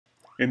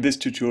In this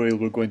tutorial,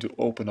 we're going to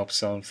open up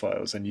sound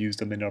files and use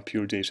them in our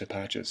Pure Data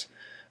patches.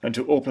 And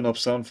to open up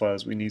sound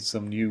files, we need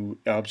some new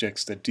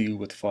objects that deal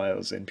with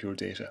files in Pure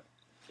Data.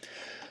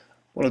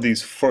 One of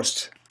these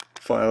first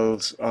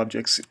files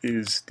objects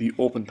is the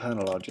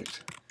openpanel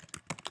object.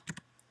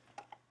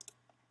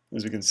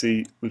 As we can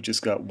see, we've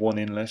just got one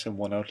inlet and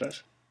one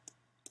outlet.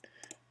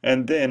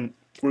 And then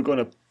we're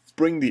going to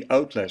bring the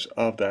outlet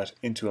of that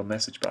into a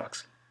message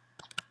box.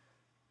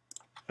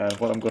 And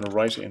what I'm going to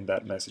write in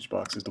that message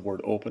box is the word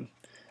open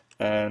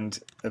and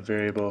a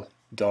variable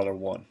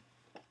 $1.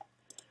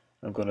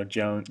 I'm going to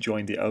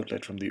join the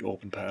outlet from the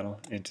open panel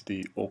into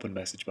the open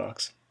message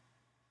box.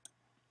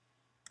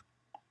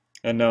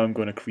 And now I'm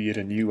going to create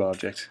a new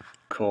object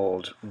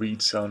called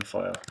read sound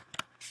file.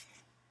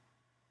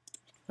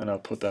 And I'll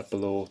put that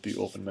below the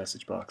open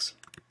message box.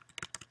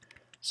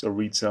 So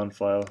read sound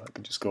file, I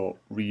can just go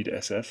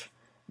readsf.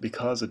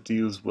 Because it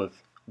deals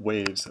with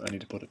waves, I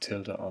need to put a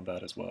tilde on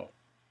that as well.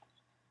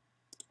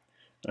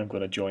 I'm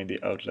going to join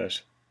the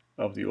outlet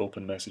of the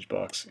open message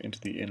box into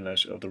the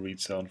inlet of the read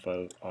sound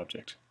file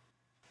object.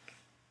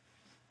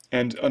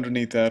 And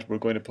underneath that, we're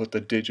going to put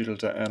the digital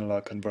to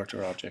analog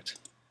converter object.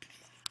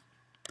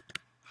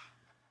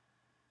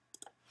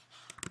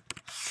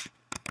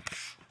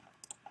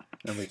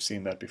 And we've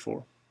seen that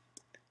before.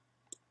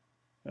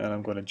 And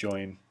I'm going to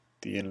join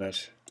the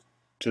inlet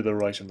to the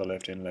right and the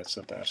left inlets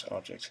of that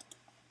object.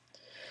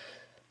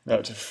 Now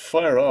to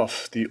fire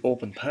off the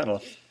open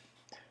panel,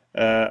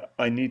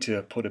 I need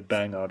to put a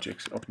bang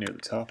object up near the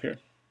top here.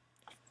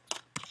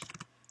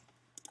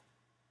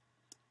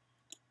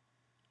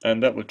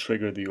 And that will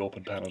trigger the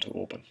open panel to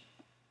open.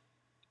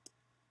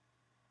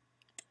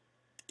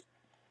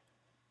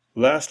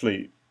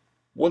 Lastly,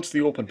 once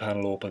the open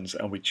panel opens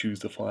and we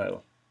choose the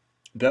file,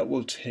 that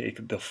will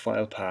take the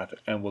file path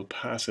and will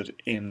pass it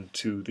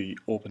into the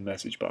open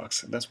message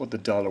box. And that's what the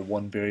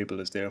 $1 variable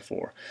is there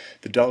for.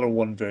 The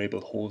 $1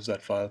 variable holds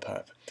that file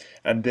path.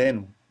 And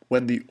then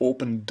when the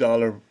open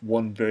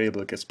 $1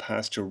 variable gets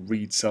passed to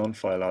read sound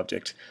file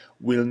object,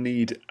 we'll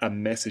need a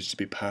message to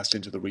be passed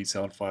into the read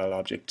sound file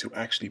object to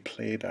actually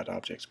play that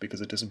object,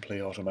 because it doesn't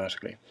play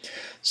automatically.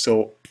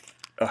 So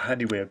a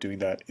handy way of doing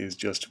that is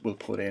just we'll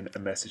put in a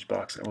message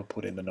box and we'll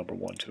put in the number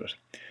 1 to it.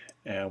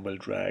 And we'll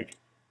drag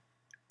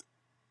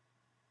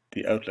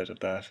the outlet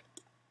of that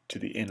to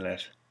the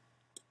inlet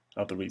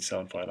of the read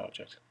sound file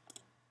object.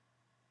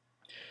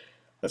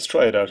 Let's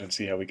try it out and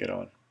see how we get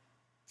on.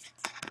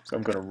 So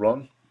I'm going to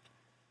run,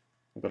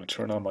 I'm going to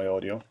turn on my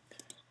audio,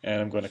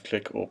 and I'm going to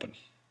click open.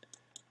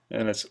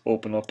 And let's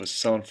open up a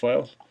sound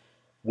file.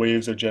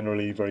 Waves are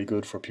generally very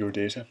good for Pure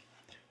Data,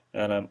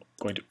 and I'm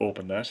going to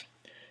open that.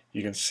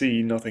 You can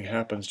see nothing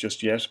happens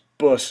just yet,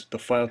 but the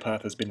file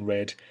path has been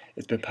read.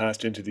 It's been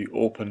passed into the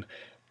open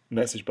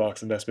message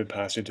box, and that's been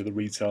passed into the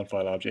read sound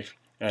file object.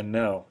 And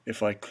now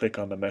if I click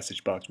on the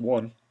message box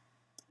 1,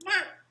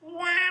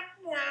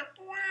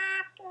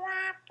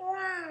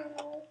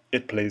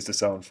 it plays the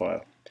sound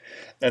file.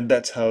 And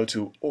that's how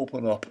to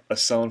open up a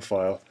sound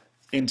file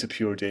into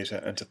Pure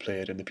Data and to play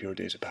it in the Pure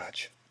Data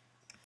patch.